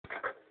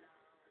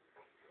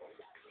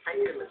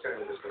you didn't return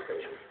the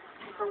dispensation?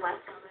 For what?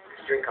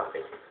 To drink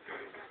coffee.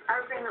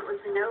 Our agreement was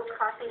no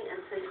coffee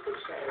until you could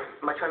shave.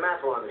 My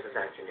trimathlon is this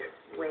afternoon.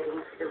 Waiting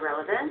for the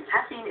relevance.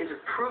 Caffeine is a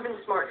proven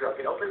smart drug.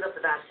 It opens up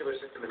the vascular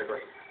system in the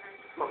brain.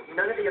 Well,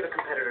 none of the other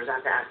competitors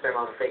have to ask their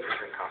mom if they can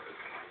drink coffee.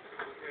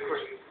 Of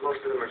course,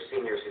 most of them are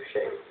seniors who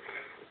shave.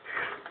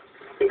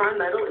 If I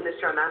medal in this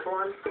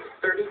trimathlon, it's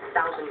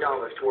 $30,000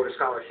 toward a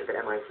scholarship at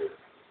MIT.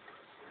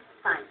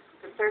 Fine.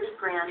 For 30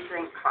 grand,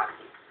 drink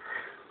coffee.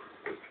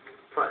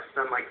 Plus,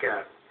 unlike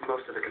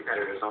most of the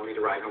competitors, I'll need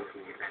a ride home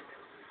from the event.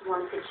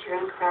 Won't the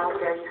cheering crowd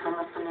bear you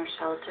home from their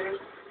shelters?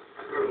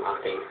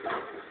 Mommy.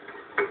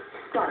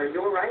 God, are you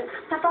all right?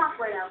 Step off,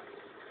 Widow.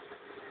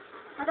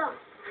 Widow.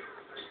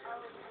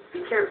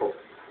 Be careful.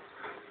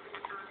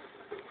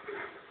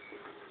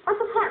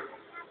 Uncle Clem.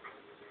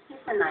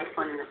 He's the nice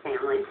one in the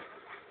family.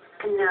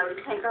 And now you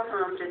can't go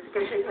home just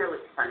because your hair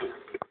looks funny.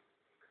 Do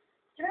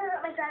you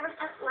remember what my driver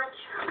took lunch?